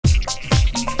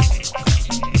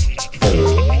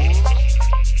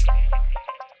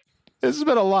This has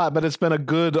been a lot, but it's been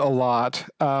a lot.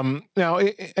 Now,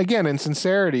 again, in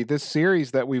sincerity, this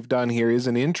series that we've done here is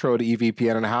an intro to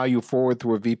EVPN and how you forward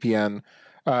through a VPN,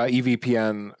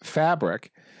 EVPN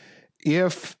fabric.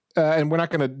 If and we're not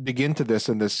going to dig into this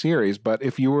in this series, but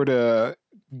if you were to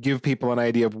give people an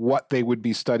idea of what they would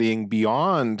be studying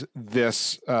beyond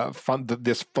this,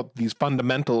 these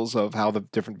fundamentals of how the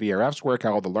different VRFs work,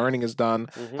 how the learning is done,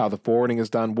 how the forwarding is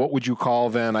done, what would you call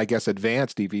then, I guess,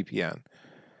 advanced EVPN?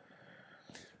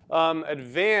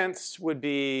 Advanced would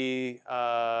be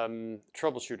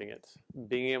troubleshooting it,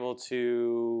 being able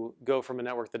to go from a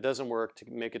network that doesn't work to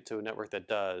make it to a network that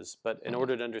does. But in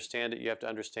order to understand it, you have to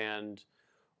understand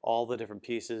all the different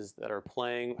pieces that are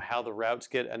playing, how the routes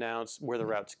get announced, where the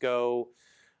routes go,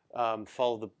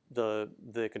 follow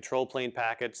the control plane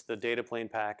packets, the data plane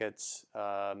packets,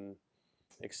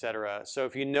 etc. So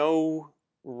if you know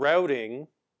routing,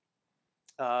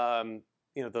 you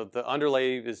know, the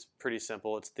underlay is pretty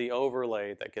simple. It's the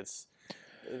overlay that gets,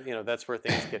 you know, that's where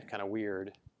things get kind of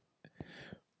weird.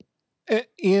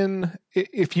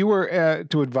 If you were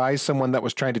to advise someone that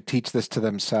was trying to teach this to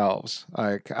themselves,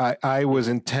 like I was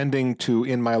intending to,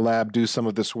 in my lab, do some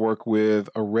of this work with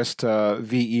Arista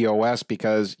VEOS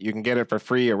because you can get it for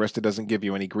free. Arista doesn't give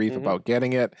you any grief about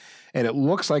getting it. And it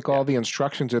looks like all the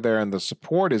instructions are there and the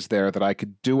support is there that I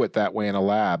could do it that way in a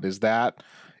lab. Is that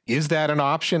an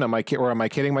option? Am I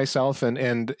kidding myself?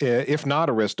 And if not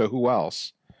Arista, who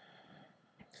else?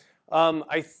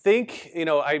 I think, you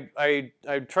know, I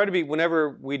try to be,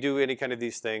 whenever we do any kind of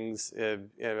these things,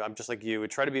 I'm just like you, I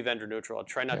try to be vendor neutral. I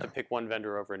try not to pick one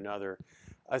vendor over another.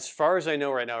 As far as I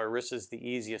know right now, Arista is the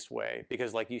easiest way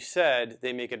because, like you said,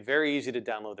 they make it very easy to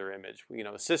download their image. You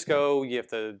know, Cisco, you have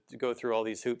to go through all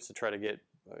these hoops to try to get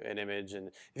an image. And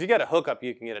if you got a hookup,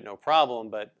 you can get it no problem.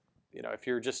 But, you know, if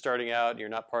you're just starting out and you're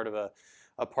not part of a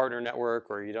partner network,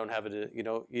 or you don't have you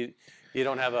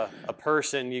don't have a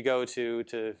person you go to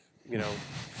you know,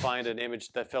 find an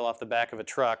image that fell off the back of a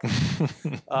truck,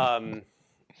 then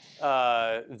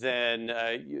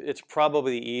it's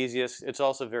probably the easiest. It's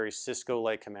also very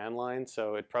Cisco-like command line,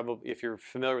 so it probably, if you're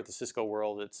familiar with the Cisco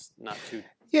world, it's not too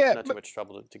much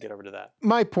trouble to get over to that.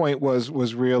 My point was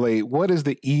really, what is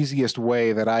the easiest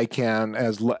way that I can,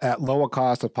 at low a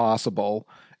cost as possible,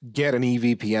 get an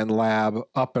EVPN lab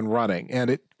up and running? And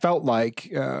it felt like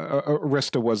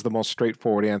Arista was the most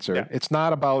straightforward answer. Yeah. It's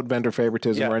not about vendor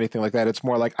favoritism or anything like that. It's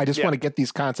more like, I just want to get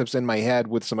these concepts in my head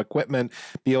with some equipment,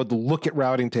 be able to look at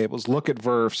routing tables, look at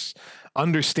VRFs,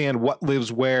 understand what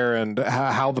lives where and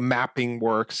how the mapping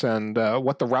works and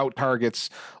what the route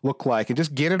targets look like, and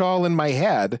just get it all in my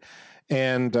head.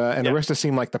 And Arista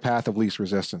seemed like the path of least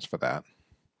resistance for that.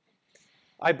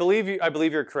 I believe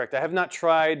you're correct. I have not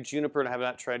tried Juniper and I have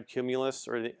not tried Cumulus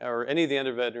or any of the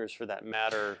other vendors for that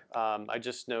matter. I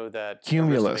just know that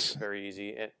Cumulus makes it very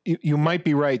easy. You might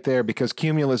be right there, because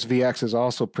Cumulus VX is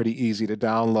also pretty easy to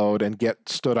download and get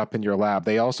stood up in your lab.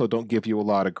 They also don't give you a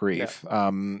lot of grief. Yeah.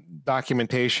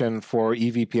 Documentation for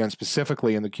EVPN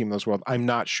specifically in the Cumulus world, I'm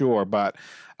not sure, but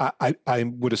I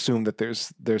would assume that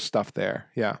there's stuff there.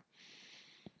 Yeah.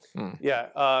 Yeah,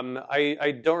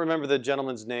 I don't remember the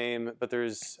gentleman's name, but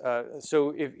there's,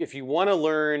 so if you want to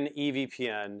learn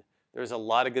EVPN, there's a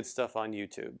lot of good stuff on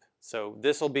YouTube. So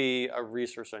this will be a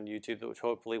resource on YouTube, which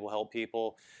hopefully will help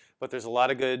people. But there's a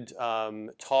lot of good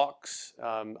talks.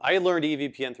 I learned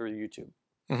EVPN through YouTube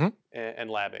and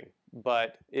labbing,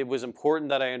 but it was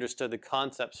important that I understood the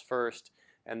concepts first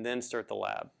and then start the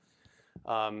lab.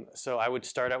 So I would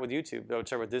start out with YouTube. I would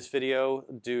start with this video.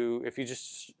 If you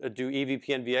just do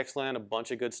EVPN VXLAN, a bunch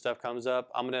of good stuff comes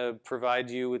up. I'm going to provide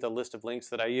you with a list of links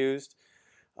that I used,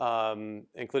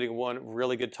 including one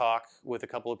really good talk with a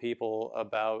couple of people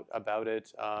about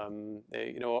it.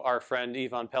 You know, our friend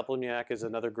Ivan Pepelniak is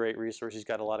another great resource. He's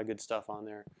got a lot of good stuff on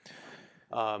there.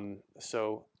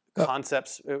 So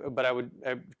concepts, but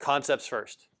concepts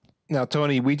first. Now,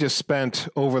 Tony, we just spent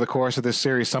over the course of this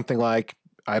series something like,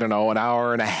 I don't know, an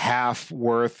hour and a half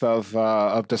worth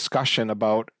of discussion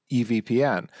about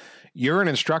EVPN. You're an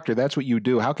instructor. That's what you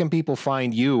do. How can people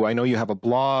find you? I know you have a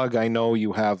blog. I know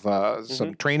you have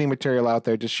some training material out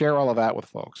there. Just share all of that with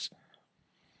folks.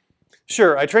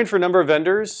 Sure. I train for a number of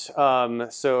vendors.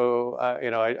 So,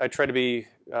 you know, I try to be,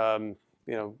 you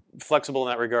know, flexible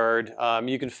in that regard.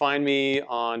 You can find me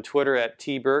on Twitter at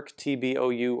tbourke,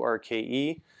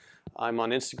 TBOURKE. I'm on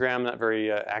Instagram, not very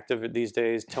active these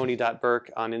days, tony.bourke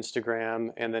on Instagram.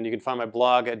 And then you can find my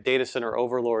blog at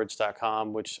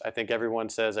datacenteroverlords.com, which I think everyone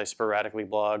says I sporadically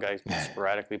blog. I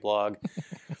sporadically blog.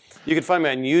 You can find me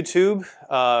on YouTube.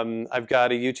 I've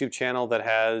got a YouTube channel that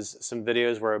has some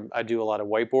videos where I do a lot of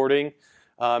whiteboarding.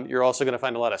 You're also going to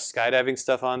find a lot of skydiving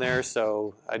stuff on there.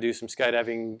 So I do some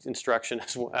skydiving instruction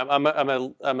as well.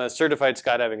 I'm a certified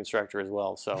skydiving instructor as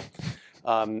well. So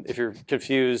if you're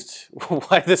confused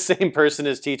why the same person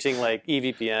is teaching like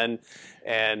EVPN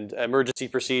and emergency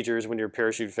procedures when your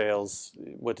parachute fails,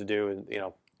 what to do, and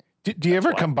do you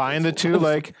ever combine the two?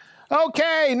 Like,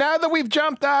 okay, now that we've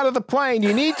jumped out of the plane,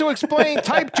 you need to explain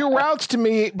type 2 routes to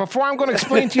me before I'm going to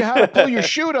explain to you how to pull your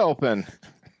chute open.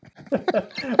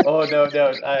 Oh no,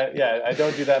 I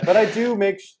don't do that, but I do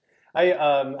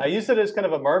I use it as kind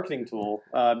of a marketing tool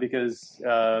because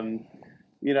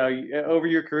over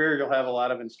your career you'll have a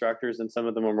lot of instructors, and some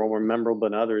of them are more memorable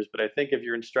than others. But I think if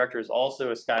your instructor is also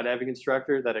a skydiving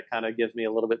instructor, that it kind of gives me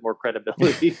a little bit more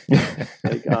credibility.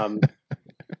 Like,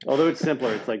 although it's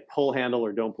simpler, it's like pull handle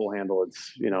or don't pull handle.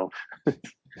 It's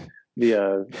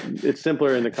it's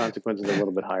simpler and the consequences are a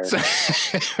little bit higher.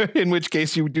 In which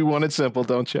case you do want it simple,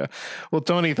 don't you? Well,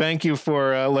 Tony, thank you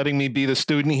for letting me be the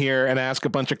student here and ask a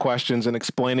bunch of questions and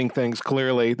explaining things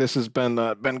clearly. This has been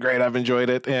great. I've enjoyed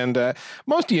it. And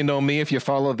most of you know me if you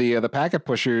follow the Packet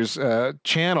Pushers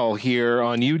channel here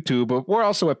on YouTube. But we're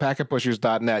also at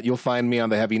packetpushers.net. You'll find me on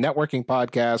the Heavy Networking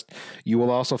podcast. You will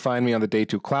also find me on the Day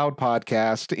 2 Cloud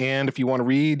podcast. And if you want to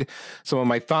read some of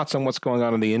my thoughts on what's going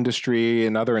on in the industry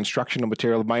and other instructional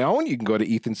material of my own, you can go to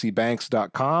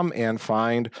ethancbanks.com and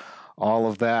find all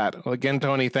of that. Well, again,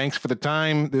 Tony, thanks for the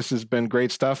time. This has been great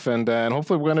stuff, and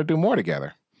hopefully we're going to do more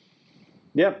together.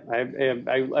 Yep,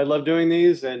 I love doing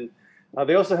these, and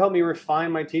they also help me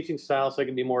refine my teaching style so I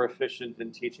can be more efficient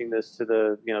in teaching this to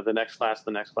the next class,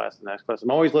 the next class, the next class.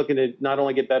 I'm always looking to not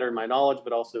only get better in my knowledge,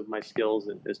 but also my skills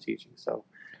as teaching. So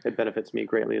it benefits me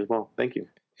greatly as well. Thank you.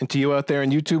 And to you out there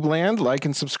in YouTube land, like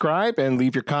and subscribe and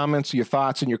leave your comments, your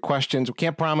thoughts, and your questions. We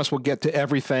can't promise we'll get to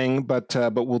everything, but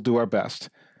we'll do our best.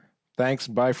 Thanks.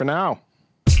 Bye for now.